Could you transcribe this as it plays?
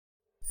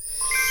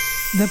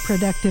The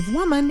Productive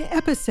Woman,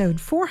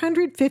 episode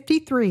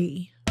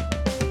 453.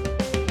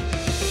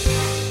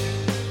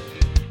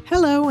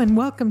 Hello and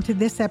welcome to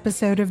this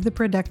episode of The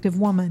Productive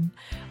Woman.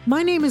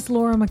 My name is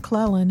Laura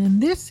McClellan,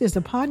 and this is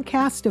a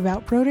podcast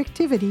about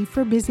productivity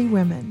for busy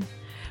women.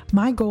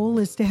 My goal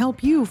is to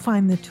help you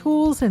find the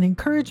tools and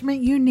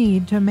encouragement you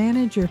need to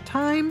manage your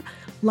time,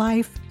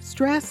 life,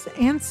 stress,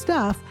 and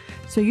stuff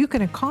so you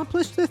can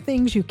accomplish the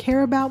things you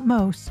care about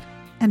most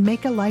and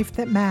make a life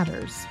that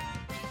matters.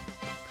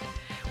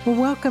 Well,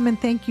 welcome and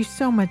thank you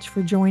so much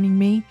for joining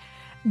me.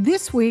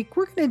 This week,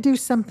 we're going to do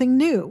something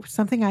new,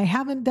 something I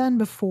haven't done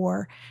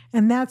before,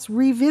 and that's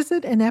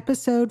revisit an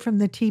episode from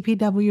the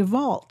TPW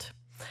Vault.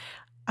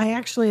 I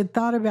actually had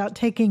thought about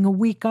taking a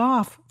week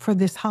off for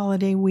this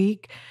holiday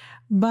week,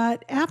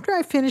 but after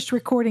I finished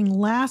recording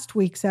last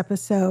week's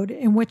episode,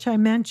 in which I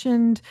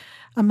mentioned,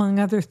 among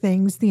other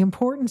things, the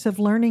importance of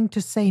learning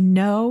to say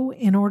no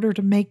in order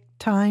to make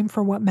time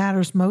for what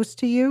matters most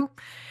to you,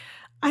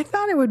 I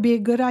thought it would be a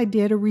good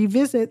idea to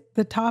revisit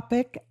the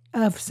topic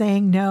of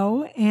saying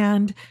no,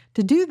 and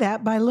to do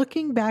that by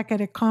looking back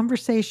at a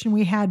conversation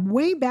we had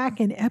way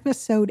back in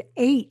episode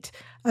 8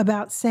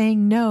 about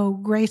saying no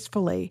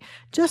gracefully,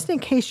 just in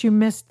case you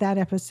missed that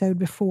episode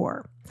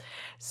before.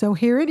 So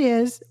here it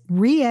is,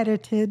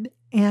 re-edited,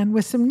 and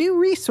with some new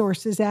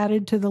resources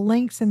added to the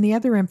links and the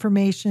other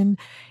information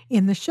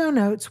in the show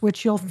notes,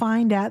 which you'll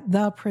find at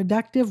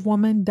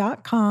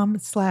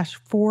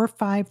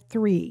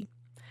theproductivewoman.com/453.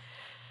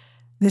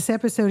 This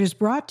episode is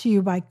brought to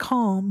you by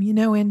Calm. You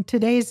know, in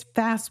today's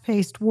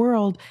fast-paced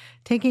world,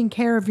 taking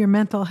care of your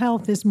mental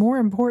health is more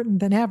important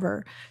than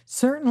ever.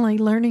 Certainly,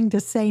 learning to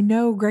say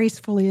no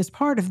gracefully is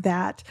part of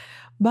that.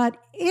 But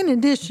in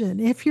addition,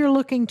 if you're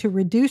looking to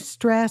reduce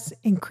stress,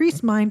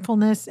 increase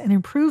mindfulness, and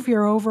improve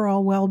your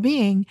overall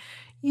well-being,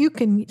 you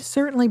can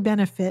certainly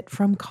benefit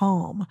from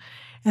Calm.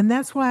 And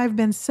that's why I've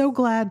been so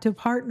glad to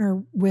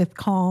partner with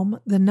Calm,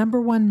 the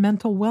 #1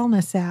 mental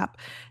wellness app,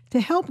 to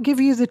help give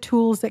you the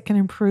tools that can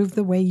improve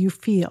the way you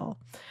feel.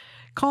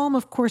 Calm,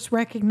 of course,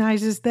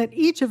 recognizes that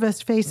each of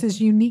us faces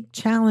unique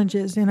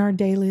challenges in our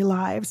daily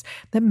lives,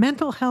 that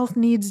mental health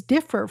needs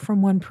differ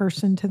from one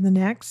person to the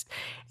next,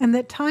 and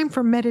that time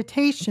for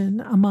meditation,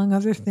 among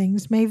other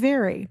things, may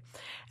vary.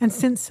 And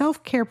since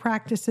self-care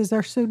practices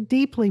are so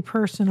deeply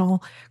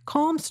personal,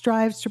 Calm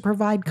strives to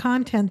provide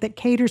content that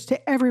caters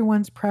to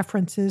everyone's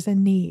preferences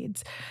and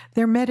needs.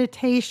 Their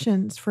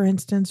meditations, for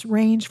instance,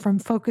 range from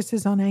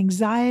focuses on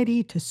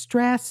anxiety to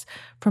stress,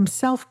 from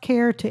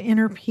self-care to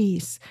inner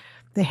peace.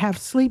 They have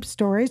sleep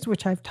stories,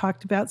 which I've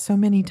talked about so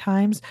many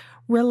times,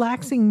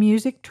 relaxing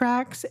music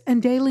tracks,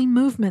 and daily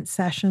movement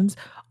sessions,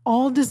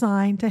 all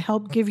designed to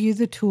help give you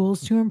the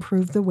tools to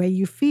improve the way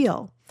you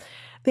feel.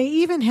 They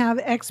even have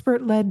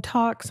expert-led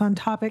talks on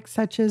topics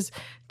such as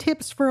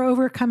tips for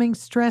overcoming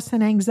stress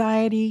and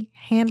anxiety,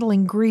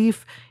 handling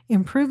grief,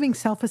 improving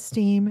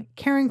self-esteem,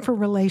 caring for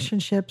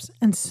relationships,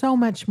 and so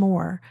much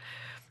more.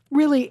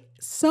 Really,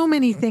 so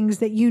many things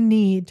that you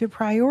need to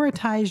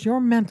prioritize your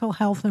mental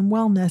health and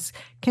wellness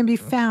can be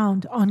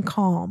found on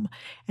Calm.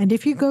 And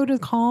if you go to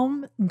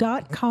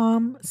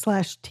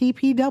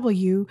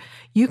calm.com/TPW,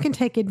 you can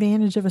take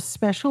advantage of a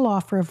special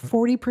offer of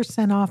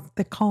 40% off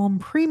the Calm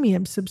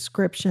Premium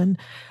subscription.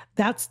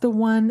 That's the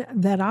one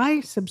that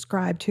I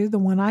subscribe to, the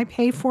one I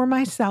pay for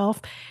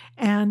myself.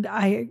 And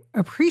I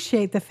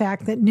appreciate the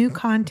fact that new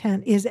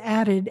content is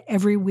added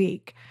every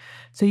week.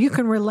 So you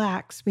can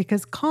relax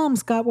because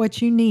Calm's got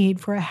what you need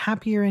for a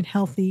happier and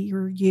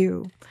healthier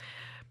you.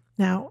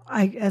 Now,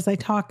 as I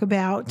talk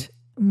about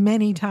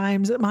many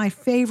times, my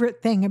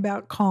favorite thing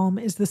about Calm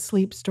is the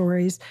sleep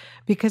stories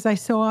because I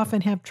so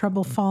often have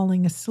trouble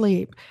falling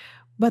asleep.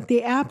 But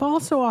the app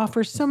also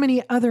offers so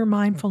many other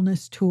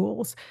mindfulness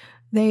tools.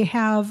 They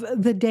have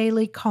the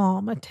Daily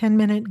Calm, a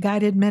 10-minute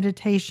guided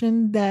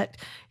meditation that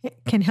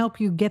can help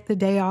you get the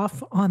day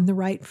off on the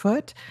right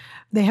foot.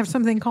 They have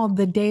something called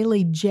the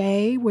Daily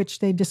J, which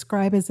they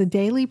describe as a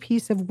daily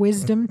piece of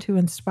wisdom to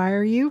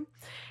inspire you.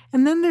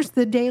 And then there's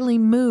the Daily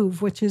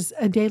Move, which is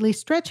a daily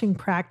stretching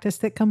practice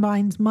that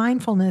combines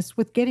mindfulness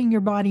with getting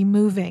your body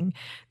moving.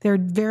 They're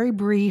very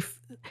brief,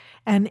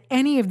 and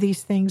any of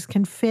these things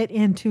can fit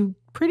into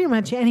pretty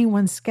much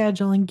anyone's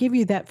schedule and give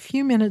you that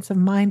few minutes of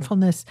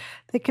mindfulness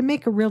that can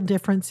make a real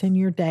difference in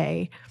your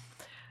day.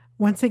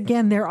 Once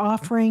again, they're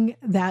offering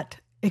that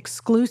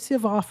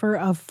exclusive offer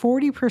of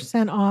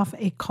 40% off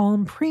a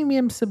Calm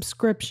Premium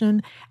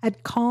subscription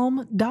at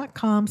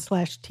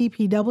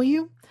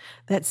calm.com/TPW.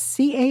 That's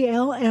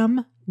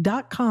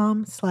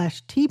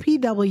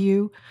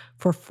CALM.com/TPW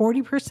for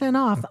 40%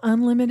 off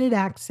unlimited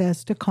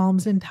access to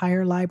Calm's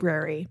entire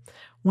library.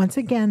 Once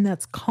again,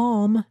 that's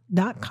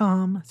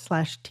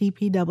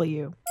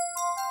calm.com/TPW.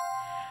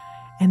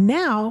 And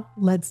now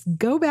let's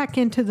go back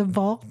into the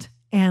vault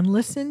and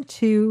listen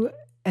to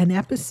an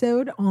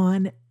episode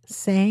on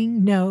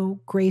saying no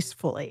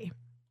gracefully.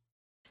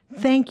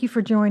 Thank you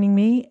for joining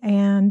me.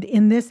 And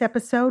in this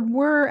episode,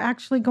 we're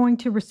actually going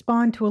to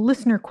respond to a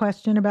listener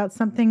question about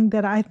something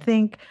that I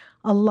think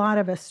a lot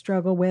of us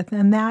struggle with,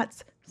 and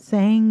that's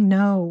saying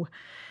no.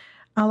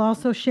 I'll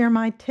also share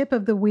my tip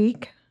of the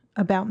week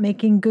about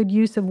making good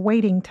use of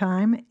waiting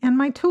time and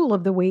my tool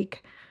of the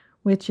week,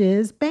 which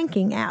is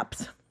banking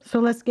apps. So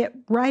let's get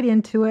right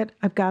into it.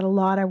 I've got a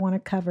lot I want to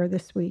cover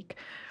this week.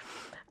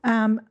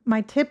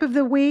 My tip of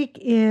the week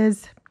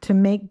is to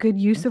make good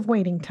use of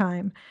waiting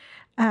time.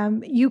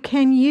 You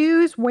can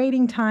use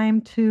waiting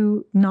time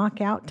to knock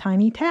out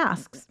tiny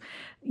tasks.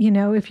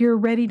 If you're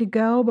ready to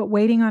go but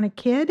waiting on a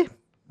kid,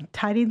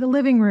 tidy the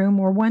living room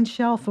or one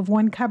shelf of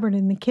one cupboard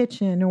in the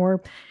kitchen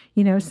or,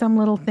 some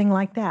little thing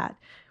like that.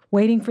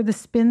 Waiting for the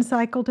spin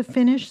cycle to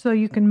finish so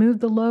you can move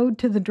the load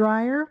to the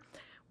dryer,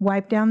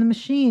 wipe down the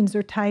machines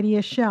or tidy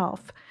a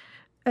shelf.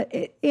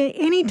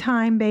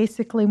 Anytime,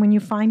 basically, when you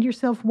find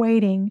yourself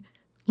waiting,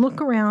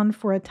 look around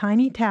for a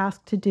tiny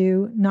task to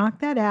do, knock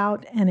that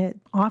out, and it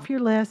off your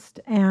list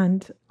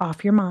and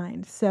off your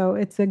mind. So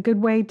it's a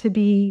good way to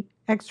be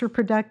extra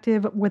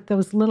productive with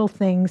those little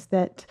things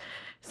that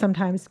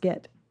sometimes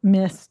get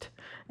missed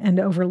and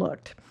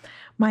overlooked.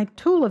 My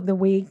tool of the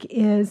week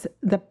is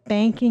the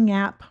banking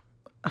app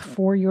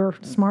for your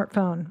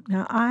smartphone.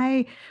 Now,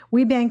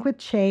 we bank with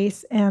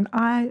Chase, and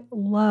I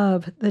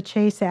love the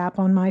Chase app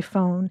on my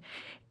phone.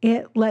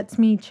 It lets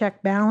me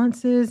check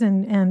balances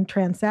and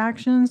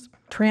transactions,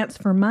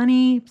 transfer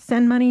money,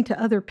 send money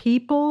to other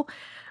people,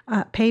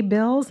 pay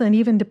bills, and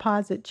even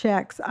deposit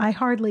checks. I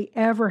hardly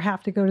ever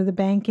have to go to the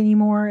bank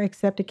anymore,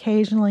 except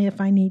occasionally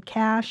if I need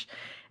cash.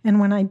 And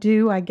when I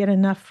do, I get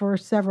enough for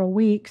several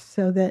weeks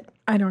so that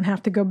I don't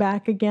have to go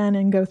back again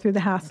and go through the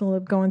hassle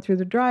of going through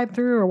the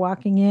drive-through or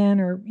walking in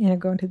or,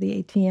 going to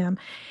the ATM.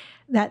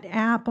 That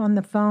app on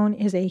the phone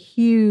is a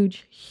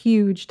huge,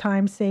 huge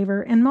time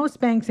saver, and most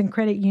banks and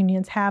credit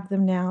unions have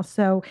them now.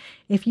 So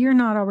if you're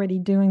not already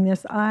doing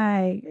this,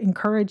 I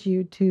encourage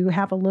you to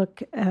have a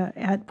look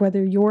at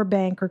whether your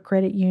bank or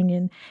credit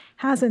union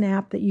has an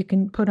app that you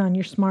can put on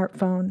your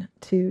smartphone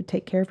to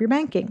take care of your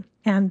banking.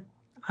 And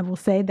I will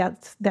say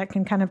that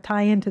can kind of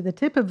tie into the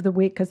tip of the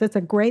week because it's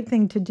a great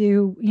thing to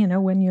do,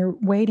 when you're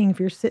waiting, if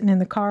you're sitting in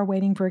the car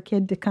waiting for a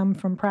kid to come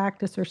from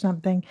practice or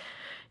something,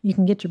 you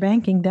can get your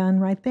banking done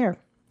right there.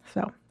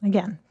 So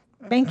again,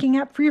 banking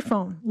app for your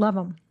phone. Love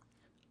them.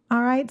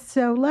 All right,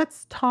 so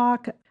let's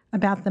talk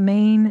about the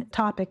main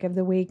topic of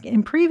the week.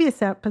 In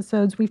previous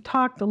episodes, we've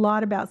talked a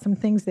lot about some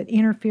things that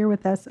interfere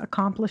with us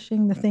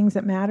accomplishing the things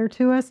that matter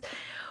to us.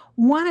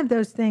 One of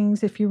those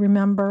things, if you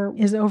remember,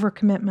 is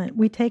overcommitment.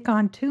 We take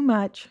on too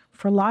much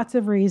for lots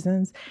of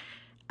reasons.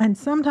 And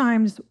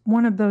sometimes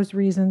one of those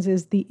reasons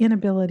is the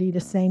inability to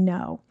say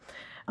no.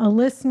 A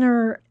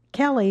listener,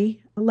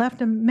 Kelly,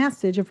 left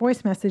a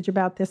voice message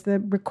about this. The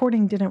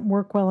recording didn't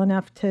work well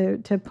enough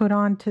to put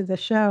onto the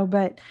show,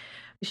 but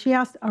she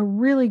asked a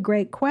really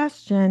great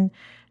question.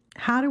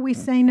 How do we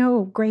say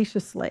no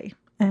graciously?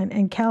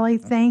 And Kelly,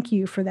 thank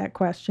you for that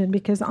question,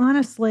 because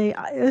honestly,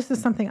 this is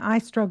something I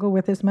struggle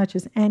with as much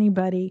as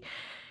anybody.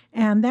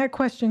 And that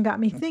question got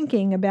me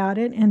thinking about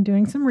it and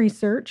doing some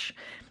research.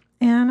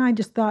 And I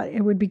just thought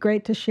it would be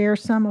great to share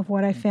some of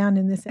what I found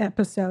in this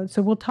episode.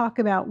 So we'll talk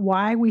about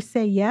why we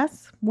say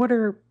yes, what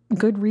are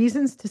good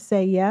reasons to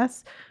say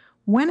yes,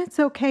 when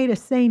it's okay to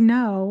say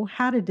no,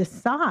 how to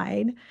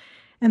decide,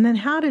 and then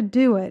how to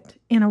do it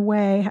in a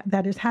way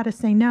that is how to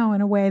say no in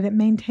a way that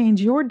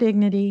maintains your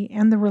dignity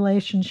and the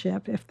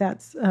relationship, if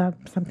that's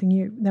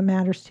something that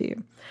matters to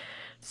you.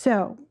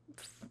 So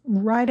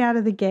right out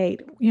of the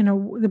gate,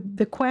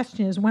 the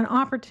question is, when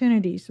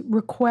opportunities,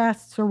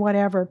 requests, or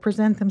whatever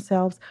present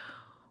themselves,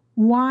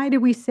 why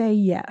do we say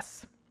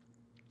yes?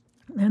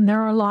 And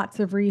there are lots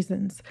of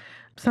reasons.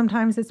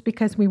 Sometimes it's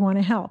because we want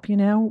to help.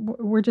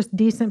 We're just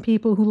decent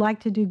people who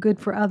like to do good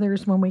for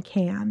others when we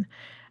can.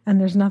 And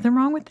there's nothing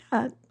wrong with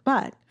that.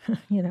 But,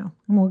 and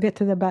we'll get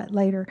to the but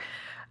later.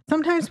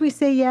 Sometimes we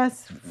say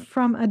yes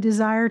from a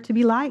desire to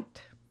be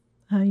liked.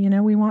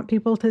 We want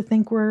people to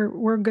think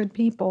we're good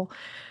people.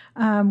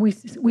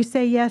 We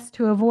say yes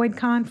to avoid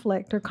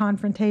conflict or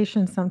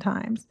confrontation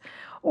sometimes,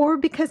 or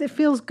because it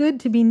feels good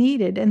to be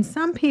needed. And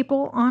some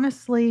people,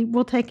 honestly,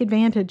 will take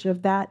advantage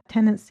of that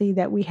tendency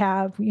that we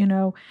have,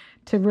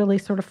 to really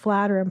sort of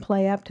flatter and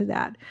play up to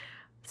that.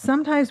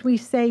 Sometimes we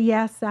say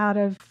yes out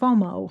of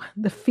FOMO,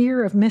 the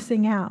fear of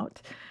missing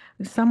out.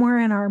 Somewhere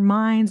in our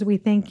minds, we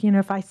think,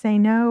 if I say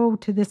no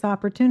to this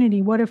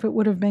opportunity, what if it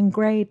would have been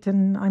great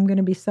and I'm going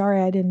to be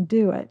sorry I didn't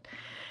do it?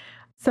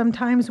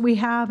 Sometimes we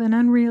have an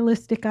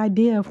unrealistic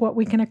idea of what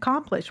we can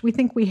accomplish. We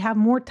think we have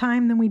more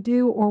time than we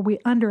do, or we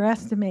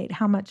underestimate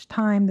how much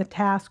time the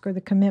task or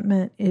the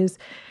commitment is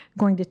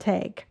going to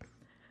take.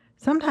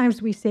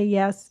 Sometimes we say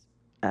yes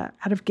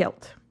out of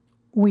guilt.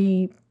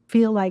 We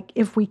feel like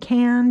if we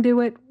can do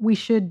it, we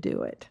should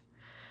do it.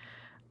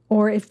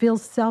 Or it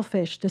feels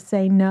selfish to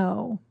say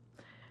no.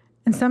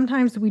 And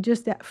sometimes we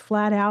just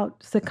flat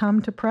out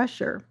succumb to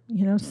pressure.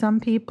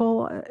 Some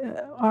people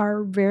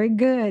are very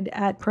good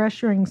at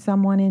pressuring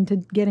someone into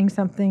getting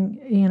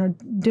something,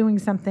 doing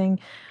something,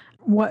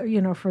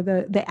 for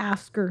the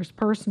asker's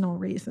personal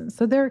reasons.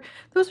 So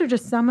those are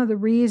just some of the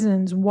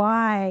reasons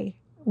why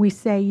we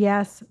say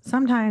yes,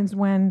 sometimes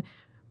when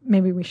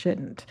maybe we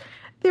shouldn't.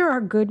 There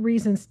are good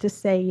reasons to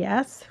say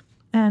yes.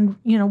 And,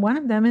 one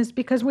of them is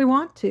because we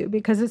want to,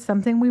 because it's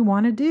something we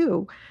want to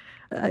do.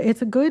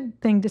 It's a good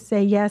thing to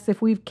say yes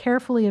if we've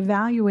carefully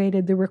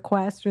evaluated the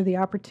request or the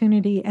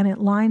opportunity and it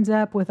lines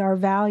up with our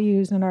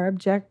values and our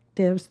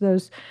objectives,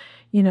 those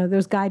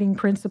guiding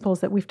principles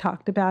that we've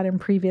talked about in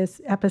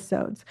previous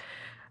episodes.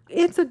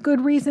 It's a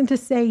good reason to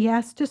say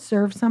yes to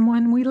serve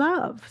someone we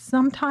love.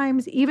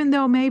 Sometimes, even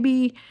though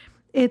maybe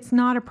it's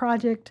not a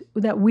project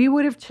that we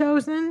would have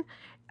chosen,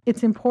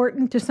 it's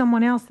important to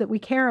someone else that we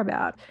care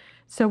about.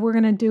 So we're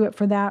going to do it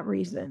for that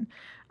reason.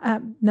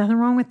 Nothing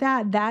wrong with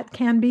that. That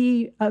can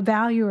be a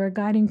value or a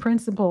guiding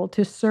principle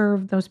to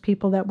serve those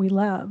people that we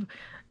love.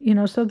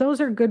 So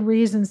those are good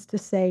reasons to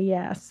say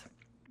yes.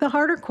 The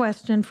harder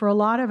question for a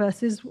lot of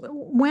us is,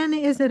 when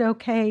is it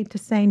okay to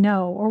say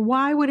no? Or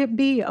why would it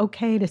be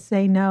okay to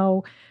say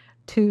no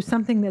to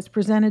something that's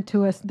presented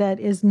to us that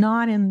is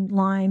not in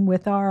line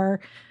with our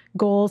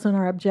goals and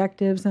our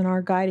objectives and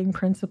our guiding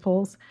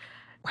principles?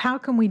 How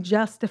can we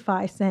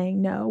justify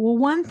saying no? Well,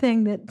 one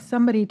thing that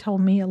somebody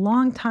told me a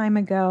long time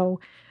ago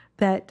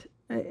that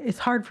it's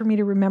hard for me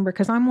to remember,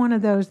 because I'm one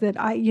of those that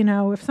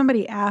if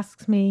somebody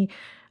asks me,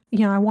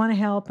 I want to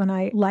help and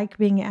I like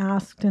being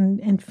asked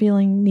and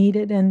feeling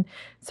needed. And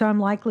so I'm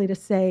likely to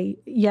say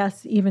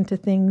yes, even to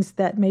things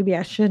that maybe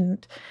I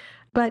shouldn't.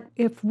 But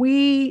if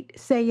we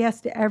say yes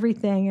to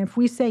everything, if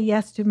we say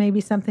yes to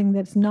maybe something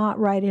that's not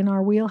right in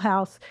our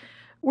wheelhouse,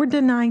 we're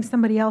denying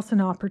somebody else an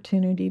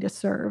opportunity to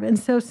serve. And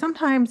so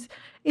sometimes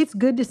it's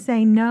good to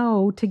say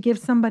no to give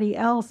somebody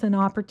else an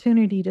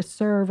opportunity to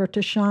serve or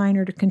to shine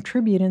or to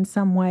contribute in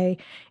some way,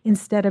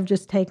 instead of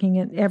just taking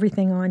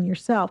everything on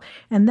yourself.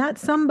 And that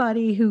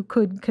somebody who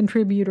could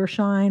contribute or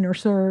shine or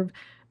serve,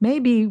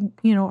 maybe,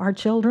 our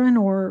children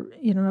or,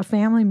 a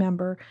family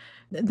member.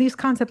 These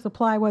concepts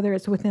apply whether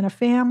it's within a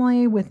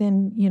family,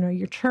 within,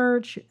 your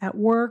church, at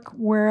work,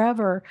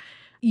 wherever.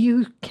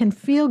 You can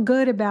feel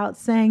good about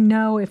saying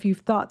no if you've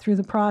thought through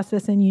the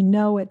process and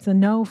it's a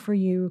no for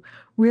you,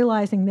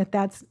 realizing that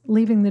that's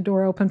leaving the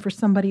door open for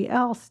somebody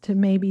else to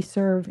maybe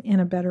serve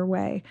in a better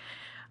way.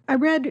 I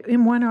read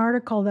in one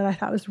article that I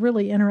thought was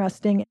really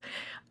interesting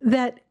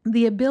that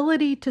the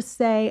ability to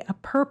say a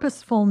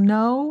purposeful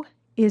no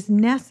is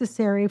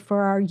necessary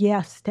for our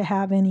yes to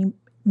have any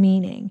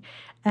meaning.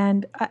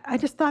 And I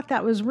just thought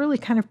that was really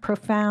kind of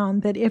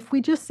profound, that if we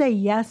just say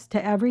yes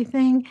to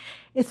everything,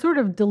 it sort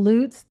of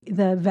dilutes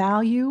the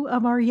value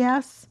of our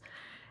yes.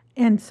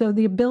 And so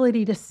the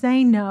ability to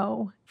say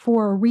no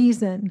for a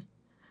reason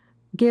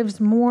gives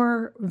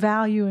more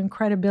value and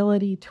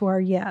credibility to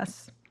our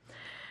yes.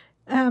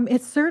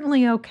 It's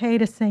certainly okay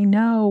to say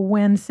no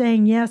when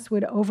saying yes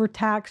would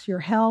overtax your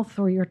health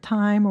or your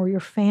time or your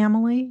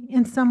family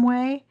in some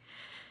way.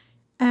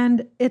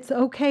 And it's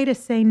okay to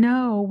say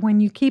no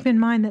when you keep in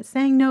mind that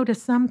saying no to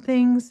some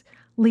things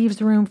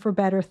leaves room for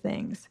better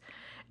things.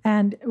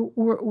 And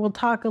we'll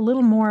talk a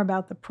little more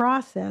about the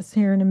process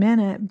here in a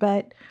minute.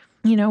 But,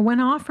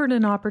 when offered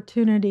an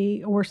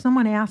opportunity or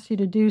someone asks you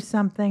to do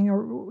something,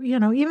 or,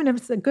 even if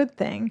it's a good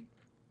thing,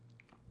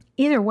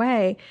 either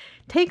way,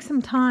 take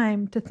some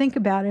time to think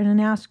about it and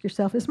ask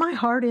yourself, is my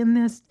heart in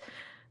this?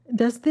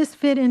 Does this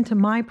fit into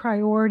my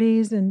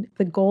priorities and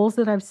the goals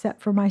that I've set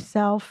for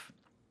myself?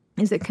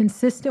 Is it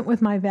consistent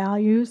with my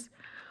values?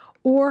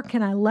 Or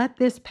can I let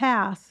this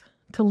pass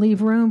to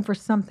leave room for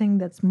something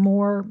that's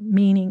more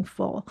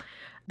meaningful?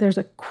 There's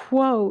a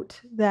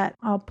quote that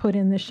I'll put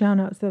in the show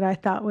notes that I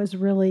thought was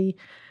really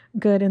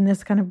good, and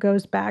this kind of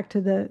goes back to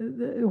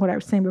what I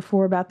was saying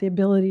before about the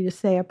ability to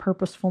say a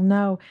purposeful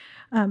no.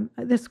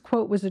 This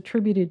quote was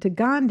attributed to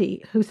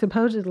Gandhi, who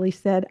supposedly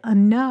said, "A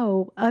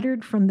no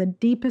uttered from the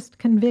deepest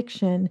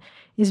conviction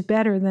is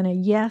better than a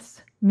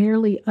yes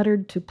merely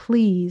uttered to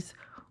please,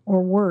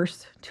 or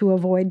worse, to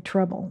avoid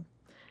trouble."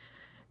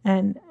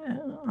 And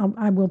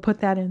I will put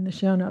that in the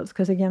show notes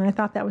because, again, I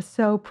thought that was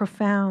so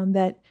profound,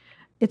 that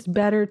it's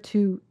better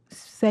to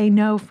say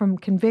no from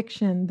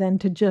conviction than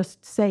to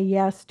just say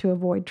yes to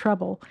avoid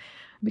trouble.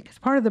 Because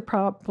part of the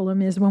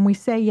problem is when we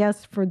say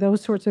yes for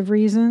those sorts of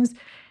reasons,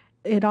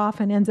 it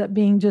often ends up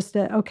being just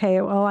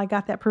okay, well, I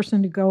got that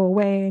person to go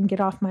away and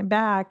get off my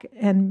back,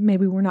 and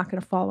maybe we're not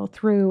going to follow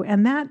through.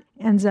 And that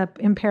ends up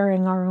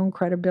impairing our own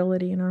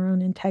credibility and our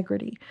own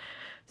integrity.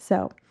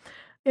 So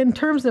in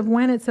terms of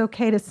when it's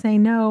okay to say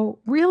no,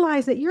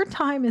 realize that your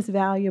time is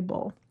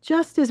valuable,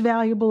 just as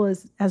valuable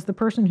as the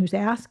person who's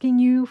asking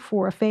you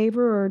for a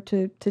favor or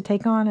to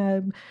take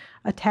on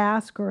a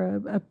task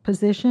or a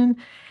position.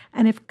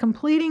 And if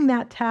completing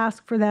that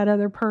task for that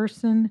other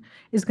person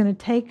is going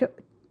to take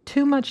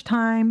too much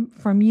time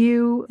from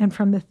you and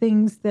from the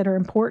things that are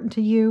important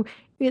to you,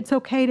 it's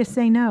okay to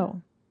say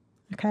no.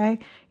 Okay?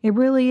 It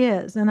really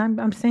is. And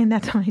I'm saying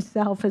that to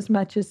myself as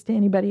much as to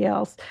anybody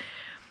else.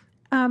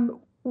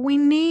 We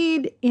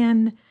need,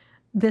 in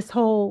this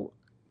whole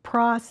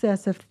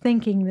process of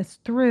thinking this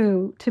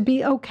through, to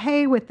be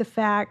okay with the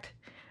fact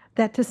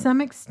that to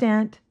some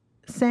extent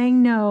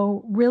saying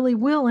no really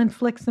will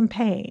inflict some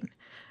pain.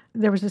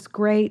 There was this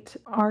great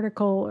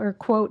article or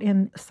quote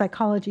in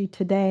Psychology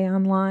Today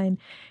online,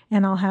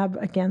 and I'll have,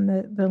 again,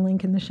 the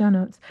link in the show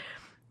notes.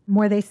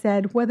 where they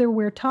said, whether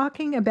we're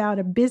talking about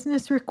a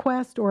business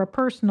request or a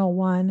personal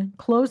one,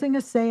 closing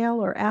a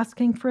sale or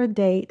asking for a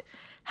date,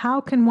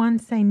 how can one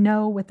say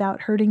no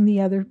without hurting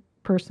the other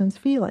person's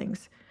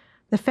feelings?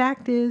 The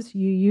fact is,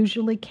 you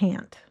usually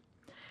can't.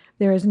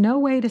 There is no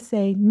way to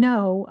say,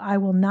 no, I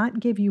will not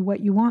give you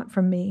what you want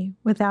from me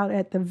without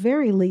at the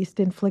very least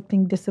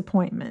inflicting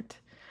disappointment.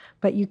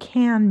 But you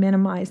can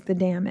minimize the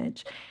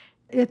damage.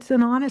 It's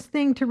an honest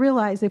thing to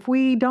realize if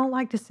we don't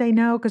like to say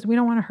no because we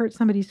don't want to hurt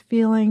somebody's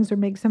feelings or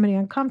make somebody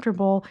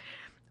uncomfortable,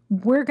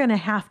 we're going to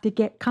have to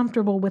get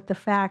comfortable with the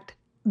fact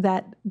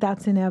that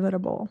that's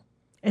inevitable.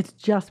 It's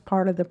just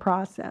part of the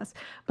process.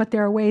 But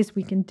there are ways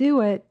we can do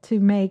it to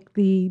make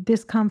the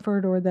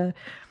discomfort or the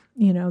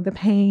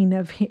pain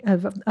of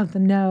the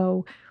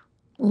no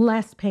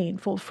less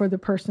painful for the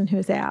person who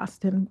is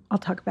asked. And I'll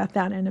talk about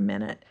that in a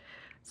minute.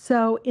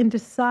 So in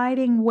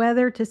deciding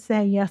whether to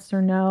say yes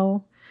or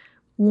no,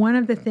 one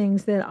of the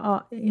things that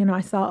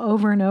I saw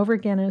over and over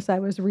again as I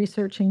was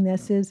researching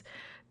this is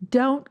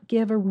don't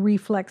give a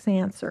reflex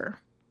answer.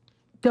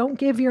 Don't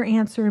give your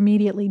answer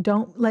immediately.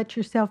 Don't let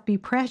yourself be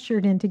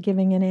pressured into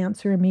giving an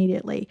answer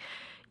immediately.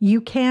 You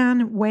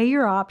can weigh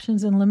your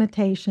options and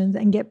limitations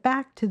and get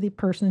back to the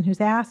person who's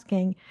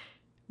asking,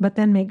 but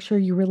then make sure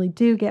you really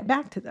do get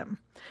back to them.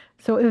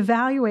 So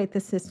evaluate the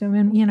system.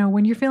 And,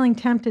 when you're feeling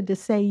tempted to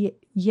say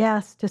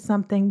yes to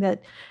something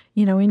that,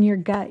 in your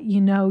gut,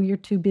 you're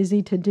too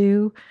busy to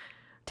do,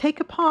 take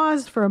a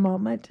pause for a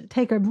moment.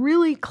 Take a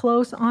really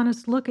close,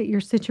 honest look at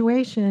your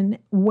situation.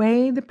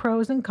 Weigh the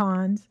pros and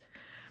cons,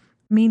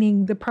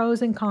 meaning the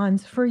pros and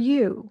cons for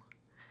you.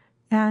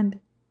 And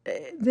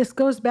this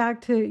goes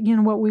back to,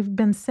 what we've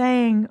been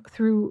saying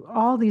through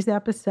all these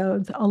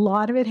episodes. A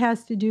lot of it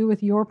has to do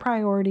with your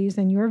priorities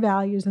and your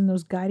values and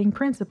those guiding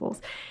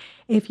principles.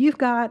 If you've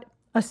got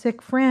a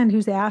sick friend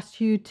who's asked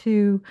you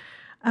to,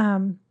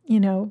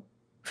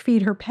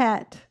 feed her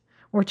pet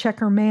or check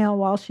her mail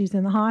while she's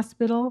in the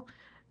hospital,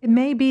 it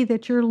may be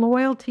that your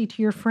loyalty to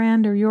your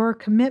friend or your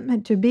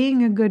commitment to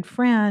being a good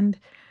friend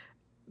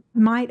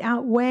might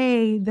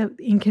outweigh the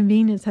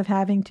inconvenience of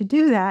having to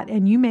do that.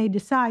 And you may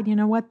decide,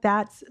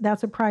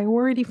 that's a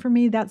priority for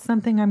me. That's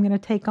something I'm going to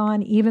take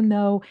on, even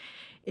though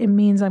it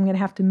means I'm going to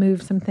have to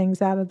move some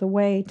things out of the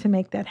way to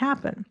make that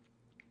happen.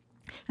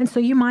 And so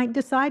you might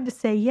decide to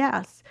say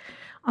yes.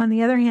 On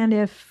the other hand,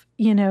 if,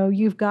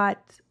 you've got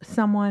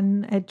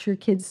someone at your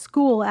kid's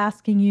school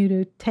asking you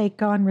to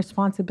take on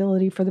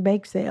responsibility for the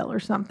bake sale or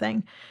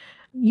something,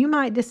 you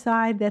might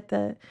decide that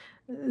the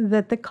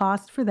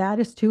cost for that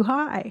is too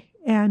high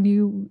and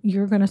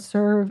you're going to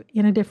serve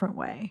in a different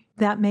way.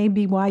 That may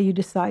be why you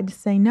decide to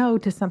say no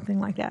to something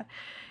like that.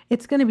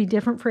 It's going to be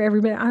different for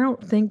everybody. I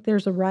don't think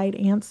there's a right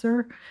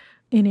answer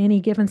in any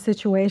given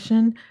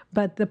situation,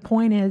 but the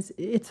point is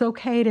it's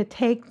okay to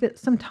take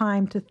some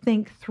time to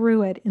think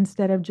through it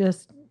instead of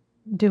just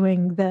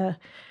doing the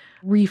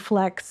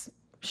reflex,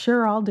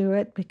 sure, I'll do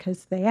it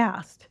because they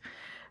asked.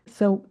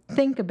 So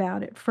think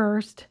about it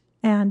first.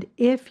 And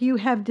if you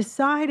have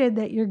decided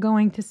that you're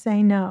going to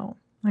say no,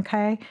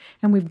 okay,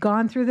 and we've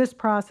gone through this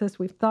process,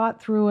 we've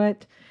thought through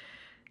it,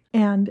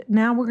 and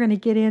now we're going to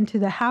get into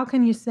the how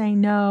can you say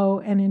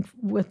no and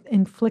with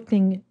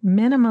inflicting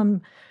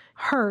minimum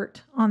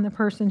hurt on the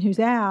person who's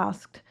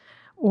asked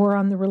or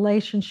on the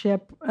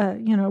relationship,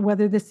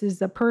 whether this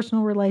is a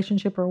personal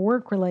relationship or a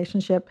work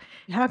relationship,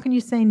 how can you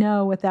say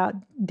no without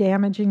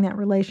damaging that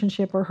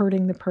relationship or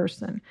hurting the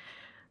person?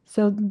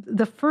 So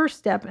the first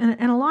step,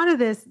 and a lot of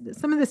this,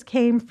 some of this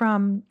came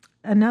from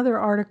another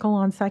article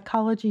on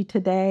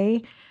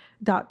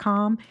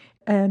psychologytoday.com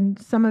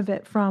and some of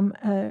it from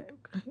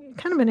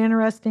kind of an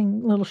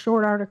interesting little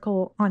short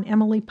article on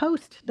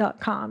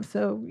emilypost.com.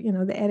 So,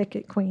 the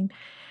etiquette queen.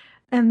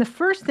 And the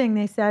first thing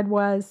they said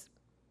was,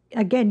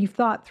 again, you've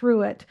thought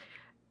through it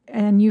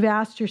and you've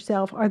asked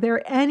yourself, are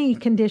there any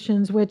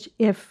conditions which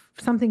if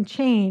something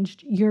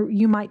changed,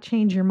 you might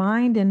change your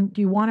mind, and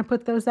do you want to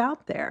put those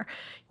out there?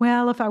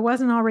 Well, if I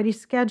wasn't already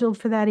scheduled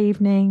for that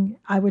evening,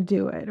 I would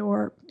do it,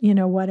 or,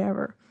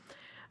 whatever.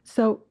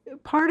 So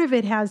part of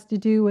it has to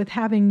do with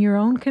having your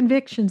own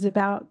convictions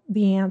about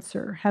the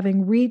answer,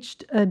 having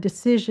reached a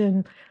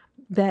decision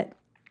that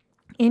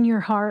in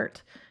your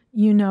heart,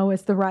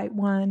 is the right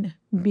one.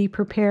 Be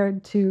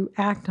prepared to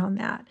act on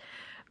that.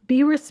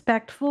 Be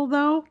respectful,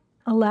 though.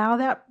 Allow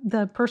that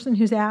the person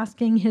who's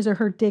asking his or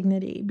her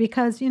dignity,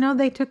 because,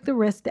 they took the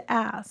risk to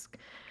ask.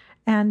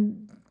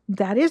 And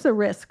that is a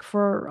risk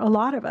for a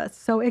lot of us.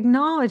 So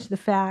acknowledge the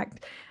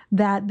fact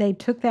that they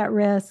took that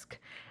risk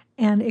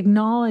and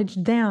acknowledge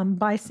them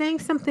by saying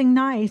something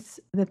nice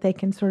that they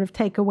can sort of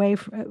take away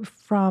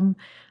from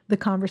the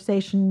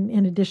conversation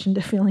in addition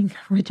to feeling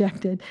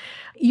rejected.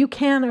 You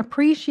can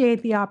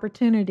appreciate the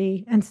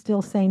opportunity and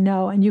still say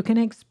no, and you can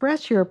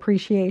express your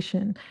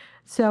appreciation.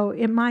 So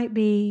it might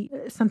be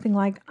something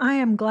like, I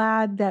am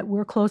glad that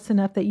we're close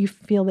enough that you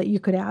feel that you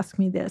could ask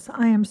me this.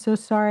 I am so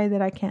sorry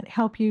that I can't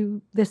help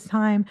you this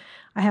time.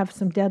 I have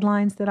some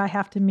deadlines that I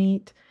have to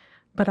meet,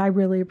 but I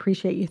really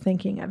appreciate you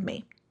thinking of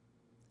me.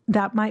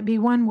 That might be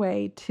one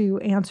way to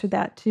answer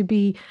that, to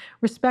be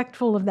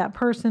respectful of that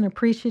person,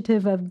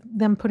 appreciative of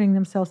them putting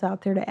themselves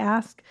out there to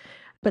ask,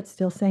 but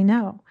still say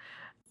no.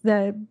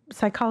 The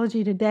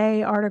Psychology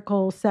Today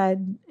article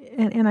said,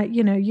 and I,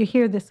 you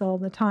hear this all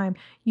the time,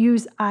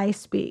 use I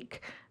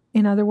speak.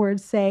 In other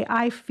words, say,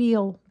 I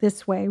feel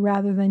this way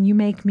rather than you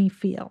make me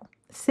feel.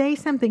 Say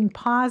something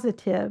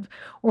positive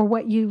or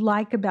what you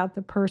like about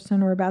the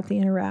person or about the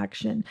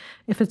interaction.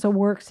 If it's a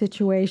work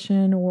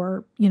situation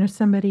or,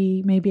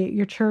 somebody maybe at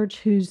your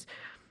church who's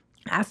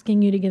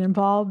asking you to get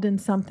involved in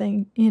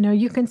something,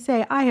 you can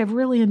say, I have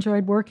really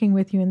enjoyed working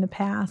with you in the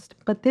past,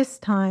 but this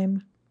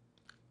time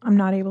I'm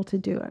not able to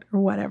do it or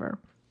whatever.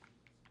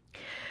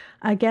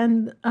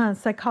 Again,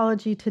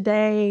 Psychology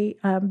Today,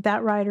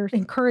 that writer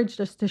encouraged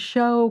us to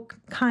show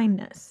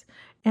kindness.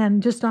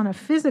 And just on a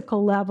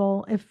physical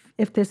level,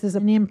 if this is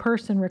an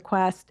in-person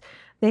request,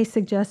 they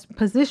suggest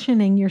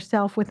positioning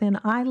yourself within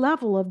eye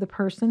level of the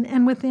person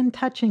and within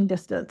touching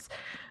distance,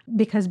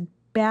 because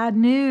bad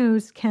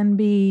news can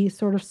be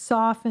sort of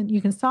softened. You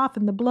can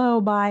soften the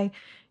blow by,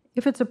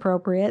 if it's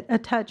appropriate, a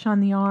touch on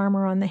the arm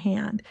or on the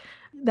hand.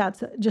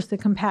 That's just a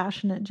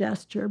compassionate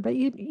gesture. But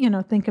you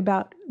think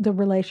about the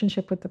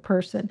relationship with the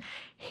person.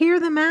 Hear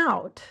them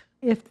out.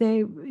 If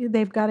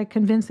they've got a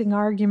convincing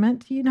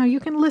argument, you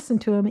can listen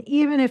to them,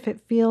 even if it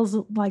feels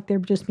like they're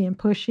just being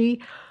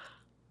pushy,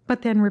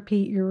 but then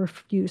repeat your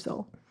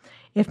refusal.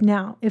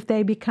 If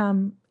they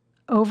become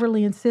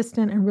overly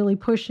insistent and really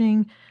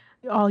pushing,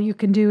 all you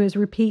can do is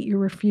repeat your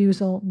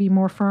refusal, be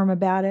more firm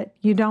about it.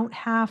 You don't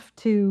have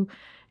to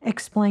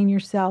explain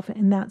yourself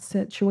in that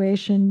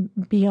situation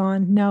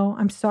beyond, no,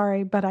 I'm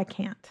sorry, but I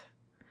can't.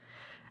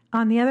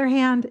 On the other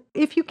hand,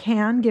 if you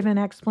can give an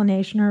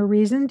explanation or a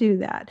reason, do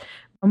that.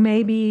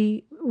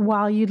 Maybe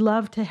while you'd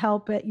love to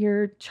help at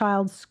your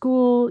child's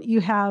school,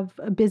 you have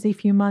a busy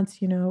few months.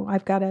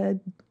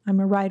 I'm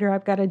a writer,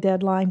 I've got a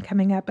deadline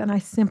coming up, and I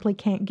simply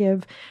can't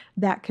give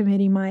that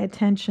committee my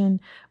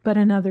attention, but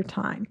another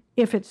time.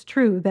 If it's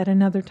true that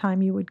another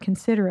time you would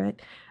consider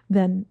it,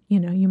 then,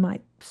 you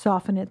might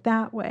soften it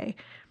that way.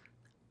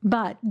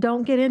 But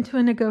don't get into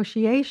a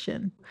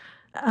negotiation.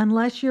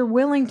 Unless you're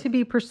willing to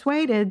be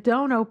persuaded,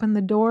 don't open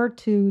the door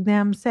to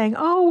them saying,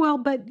 oh, well,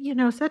 but,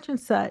 such and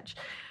such.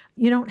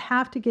 You don't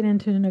have to get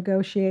into a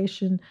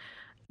negotiation.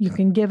 You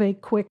can give a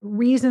quick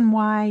reason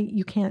why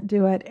you can't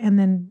do it, and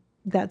then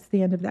that's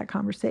the end of that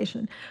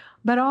conversation.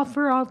 But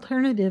offer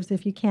alternatives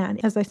if you can.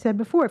 As I said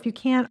before, if you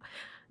can't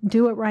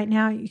do it right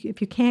now,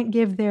 if you can't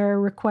give their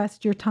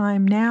request your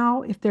time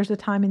now, if there's a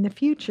time in the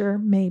future,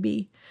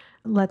 maybe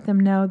let them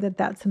know that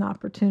that's an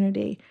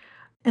opportunity.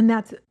 And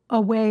that's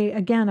a way,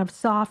 again, of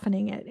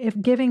softening it.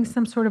 If giving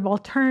some sort of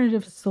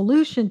alternative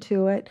solution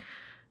to it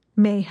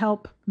may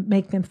help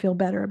make them feel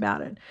better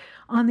about it.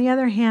 On the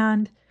other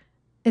hand,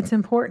 it's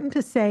important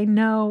to say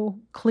no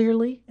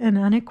clearly and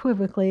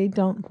unequivocally.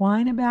 Don't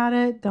whine about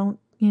it. Don't,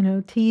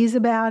 tease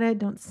about it.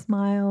 Don't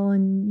smile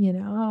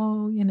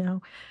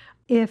and,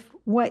 If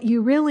what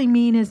you really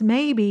mean is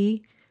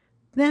maybe,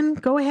 then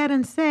go ahead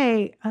and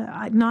say,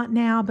 not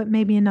now, but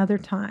maybe another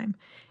time.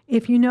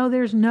 If you know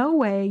there's no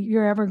way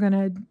you're ever going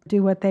to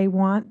do what they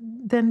want,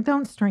 then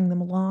don't string them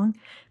along.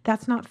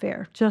 That's not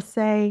fair. Just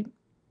say,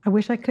 I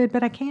wish I could,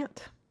 but I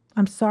can't.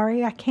 I'm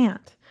sorry, I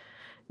can't.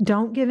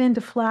 Don't give in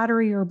to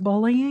flattery or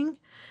bullying.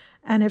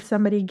 And if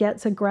somebody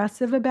gets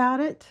aggressive about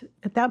it,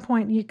 at that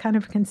point, you kind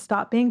of can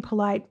stop being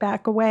polite,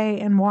 back away,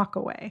 and walk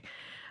away.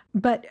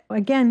 But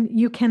again,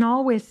 you can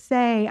always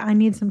say, I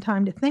need some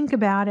time to think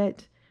about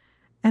it,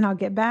 and I'll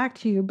get back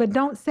to you. But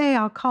don't say,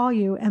 I'll call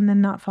you, and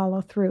then not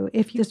follow through.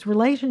 If this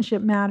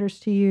relationship matters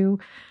to you,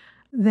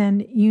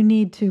 then you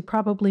need to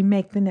probably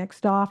make the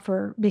next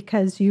offer,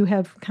 because you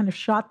have kind of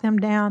shot them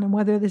down. And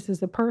whether this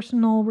is a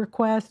personal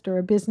request or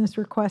a business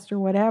request or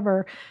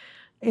whatever,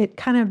 it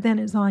kind of then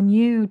is on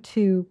you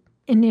to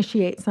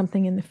initiate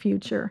something in the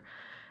future.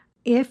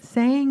 If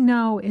saying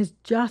no is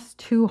just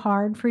too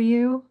hard for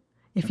you,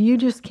 if you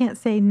just can't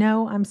say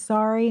no, I'm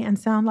sorry, and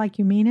sound like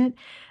you mean it,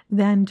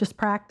 then just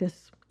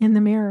practice in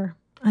the mirror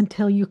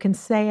until you can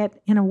say it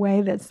in a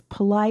way that's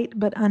polite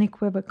but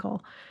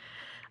unequivocal.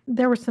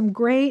 There were some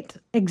great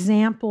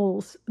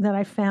examples that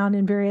I found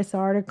in various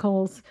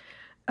articles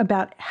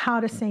about how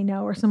to say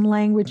no, or some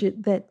language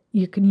that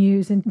you can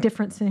use in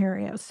different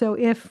scenarios. So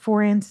if,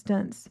 for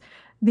instance,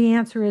 the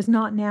answer is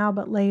not now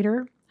but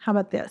later, how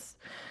about this?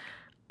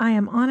 I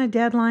am on a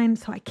deadline,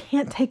 so I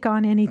can't take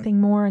on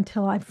anything more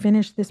until I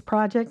finish this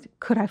project.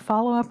 Could I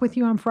follow up with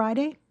you on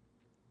Friday?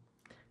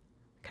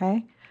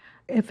 Okay.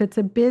 If it's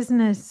a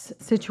business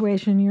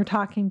situation, you're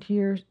talking to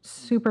your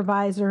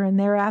supervisor and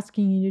they're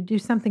asking you to do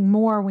something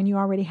more when you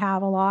already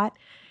have a lot,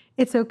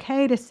 it's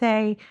okay to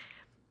say,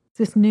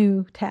 this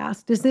new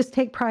task, does this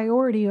take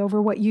priority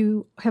over what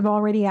you have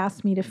already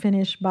asked me to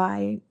finish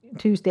by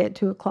Tuesday at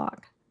 2:00?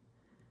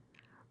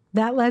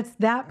 That lets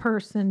that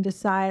person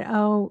decide,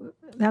 oh,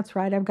 that's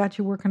right, I've got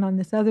you working on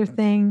this other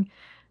thing.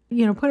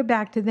 Put it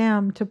back to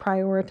them to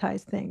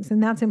prioritize things.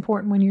 And that's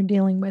important when you're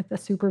dealing with a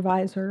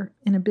supervisor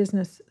in a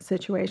business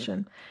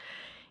situation.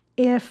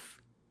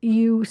 If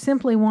you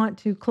simply want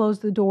to close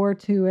the door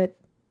to it,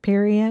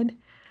 period.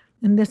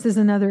 And this is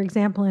another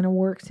example in a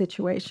work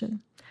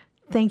situation.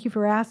 Thank you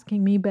for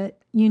asking me, but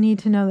you need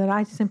to know that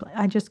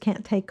I just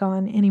can't take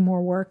on any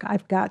more work.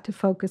 I've got to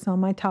focus on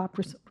my top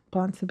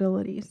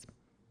responsibilities.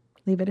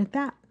 Leave it at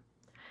that.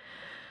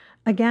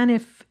 Again,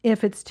 if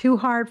it's too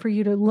hard for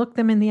you to look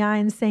them in the eye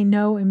and say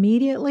no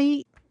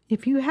immediately,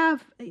 if you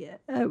have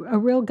a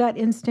real gut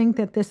instinct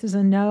that this is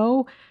a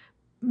no,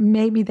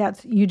 maybe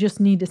you just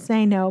need to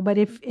say no. But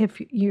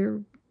if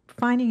you're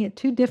finding it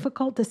too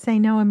difficult to say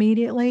no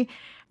immediately,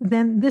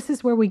 then this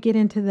is where we get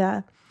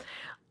into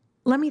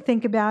let me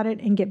think about it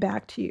and get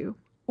back to you.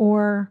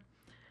 Or,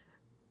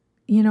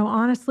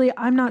 honestly,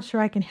 I'm not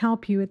sure I can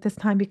help you at this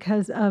time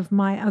because of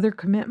my other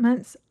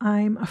commitments.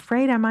 I'm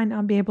afraid I might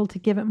not be able to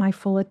give it my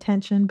full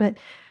attention, but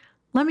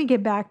let me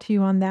get back to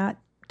you on that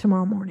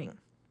tomorrow morning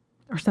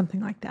or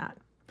something like that.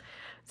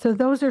 So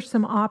those are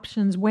some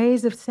options,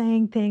 ways of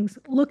saying things.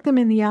 Look them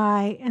in the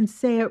eye and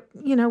say it,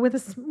 with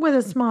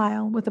a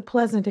smile, with a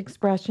pleasant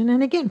expression.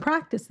 And again,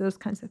 practice those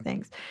kinds of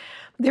things.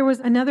 There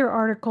was another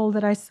article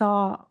that I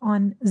saw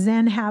on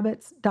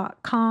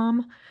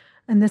zenhabits.com,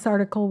 and this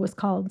article was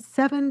called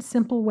 7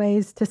 Simple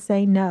Ways to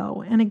Say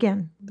No. And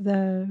again,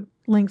 the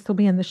links will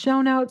be in the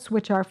show notes,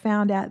 which are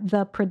found at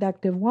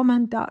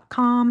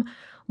theproductivewoman.com.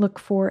 Look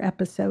for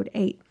episode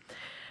 8.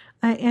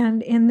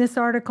 And in this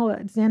article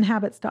at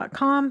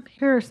zenhabits.com,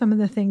 here are some of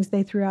the things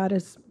they threw out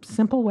as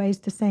simple ways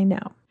to say no.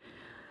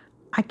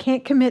 I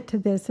can't commit to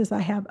this as I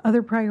have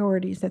other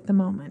priorities at the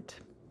moment.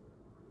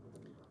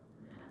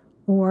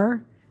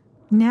 Or,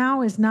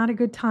 now is not a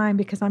good time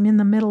because I'm in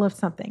the middle of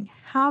something.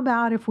 How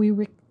about if we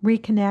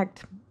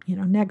reconnect,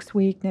 next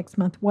week, next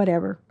month,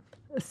 whatever,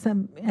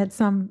 at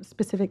some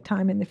specific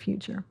time in the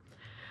future?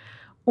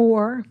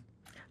 Or,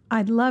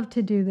 I'd love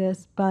to do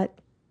this, but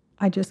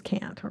I just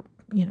can't, or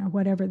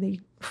whatever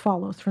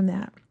follows from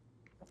that.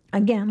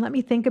 Again, let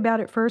me think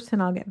about it first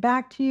and I'll get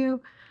back to you.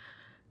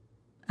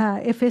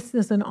 If this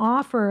is an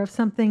offer of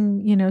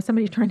something,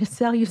 somebody trying to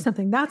sell you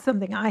something, that's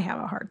something I have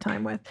a hard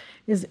time with,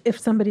 is if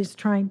somebody's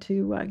trying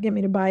to get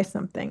me to buy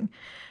something.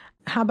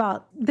 How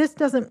about, this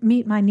doesn't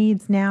meet my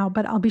needs now,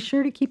 but I'll be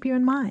sure to keep you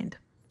in mind.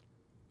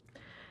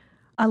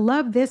 I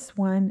love this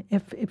one,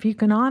 if you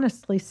can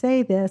honestly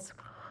say this,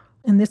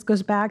 and this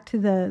goes back to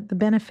the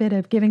benefit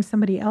of giving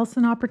somebody else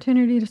an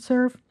opportunity to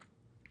serve.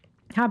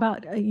 How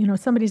about,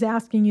 somebody's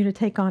asking you to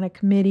take on a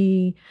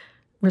committee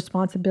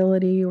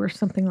responsibility or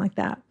something like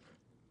that.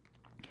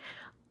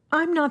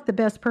 I'm not the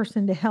best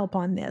person to help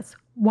on this.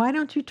 Why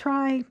don't you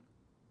try,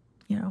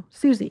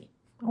 Susie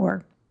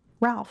or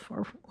Ralph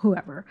or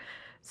whoever?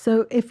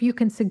 So if you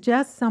can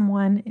suggest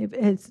someone,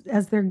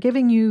 as they're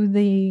giving you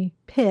the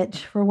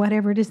pitch for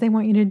whatever it is they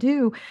want you to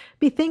do,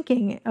 be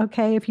thinking,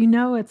 okay, if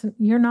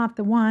you're not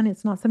the one,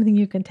 it's not something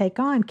you can take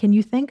on, can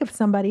you think of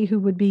somebody who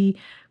would be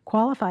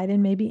qualified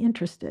and maybe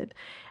interested?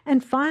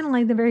 And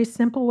finally, the very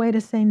simple way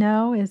to say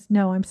no is,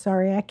 no, I'm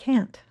sorry, I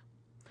can't.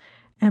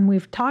 And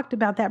we've talked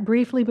about that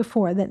briefly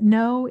before, that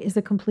no is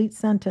a complete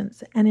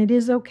sentence. And it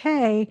is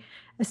okay,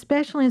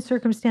 especially in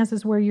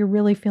circumstances where you're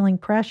really feeling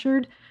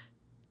pressured,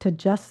 to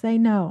just say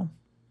no.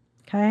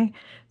 Okay?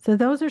 So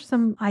those are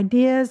some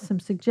ideas, some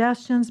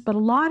suggestions, but a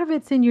lot of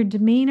it's in your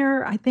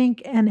demeanor, I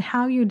think, and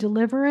how you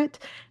deliver it.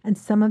 And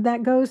some of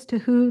that goes to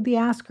who the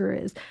asker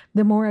is.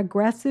 The more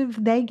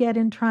aggressive they get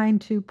in trying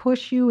to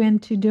push you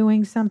into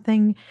doing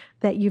something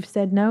that you've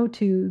said no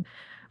to,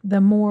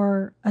 the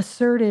more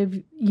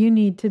assertive we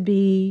need to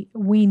be,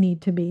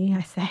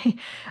 I say,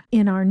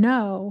 in our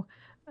no.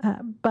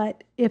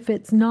 But if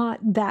it's not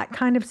that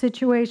kind of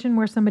situation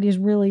where somebody's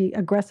really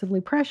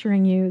aggressively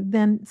pressuring you,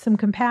 then some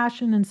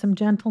compassion and some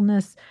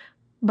gentleness,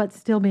 but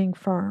still being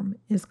firm,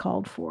 is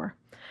called for.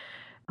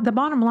 The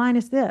bottom line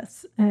is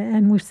this,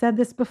 and we've said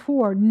this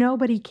before,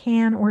 nobody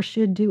can or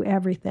should do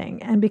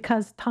everything. And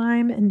because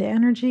time and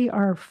energy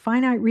are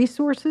finite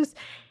resources,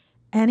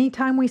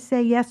 anytime we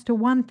say yes to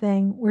one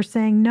thing, we're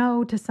saying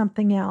no to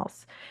something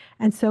else.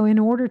 And so in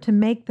order to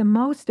make the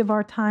most of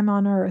our time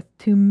on earth,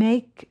 to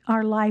make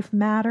our life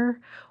matter,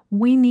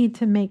 we need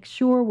to make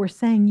sure we're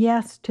saying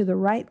yes to the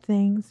right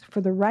things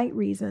for the right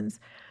reasons.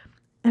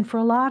 And for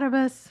a lot of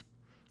us,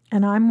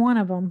 and I'm one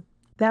of them,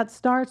 that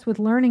starts with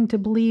learning to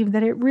believe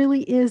that it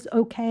really is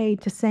okay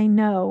to say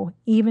no,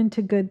 even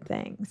to good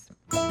things.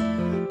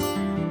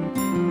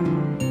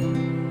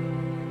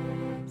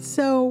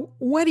 So,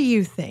 what do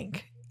you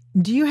think?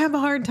 Do you have a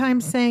hard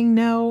time saying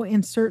no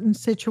in certain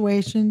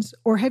situations,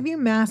 or have you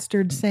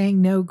mastered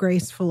saying no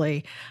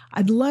gracefully?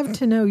 I'd love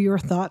to know your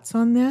thoughts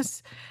on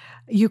this.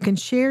 You can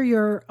share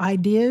your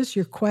ideas,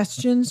 your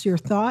questions, your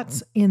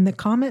thoughts in the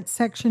comments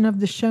section of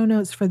the show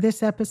notes for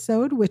this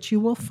episode, which you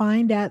will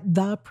find at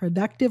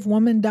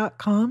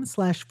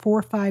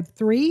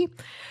theproductivewoman.com/453.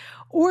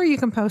 Or you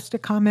can post a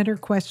comment or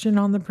question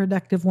on the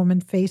Productive Woman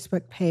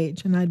Facebook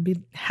page, and I'd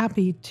be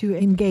happy to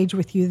engage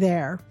with you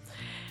there.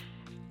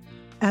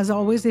 As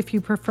always, if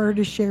you prefer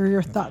to share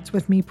your thoughts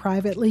with me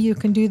privately, you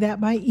can do that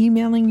by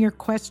emailing your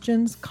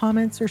questions,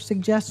 comments, or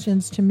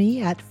suggestions to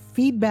me at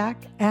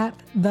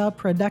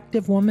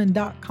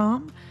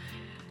feedback@theproductivewoman.com.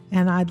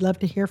 and I'd love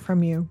to hear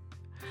from you.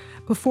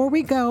 Before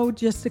we go,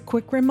 just a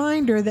quick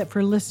reminder that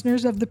for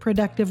listeners of The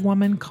Productive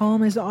Woman,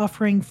 Calm is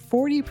offering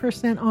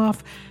 40%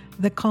 off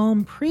the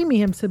Calm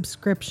Premium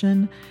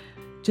subscription.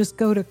 Just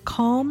go to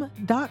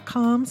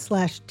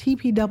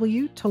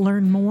calm.com/TPW to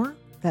learn more.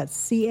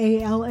 That's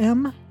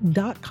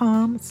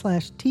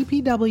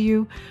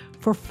CALM.com/TPW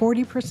for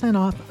 40%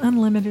 off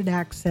unlimited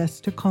access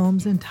to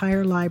Calm's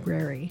entire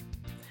library.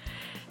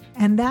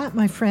 And that,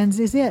 my friends,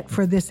 is it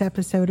for this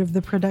episode of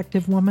The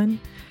Productive Woman.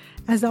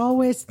 As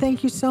always,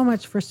 thank you so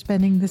much for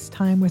spending this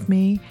time with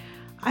me.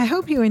 I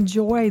hope you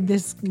enjoyed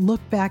this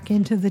look back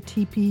into the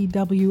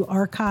TPW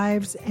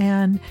archives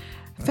and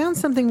found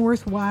something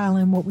worthwhile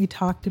in what we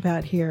talked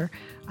about here.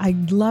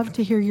 I'd love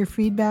to hear your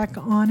feedback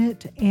on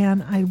it,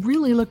 and I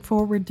really look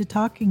forward to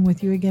talking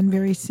with you again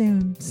very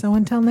soon. So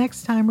until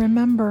next time,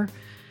 remember,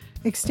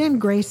 extend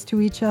grace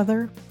to each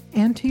other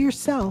and to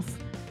yourself,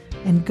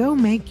 and go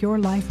make your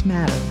life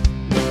matter.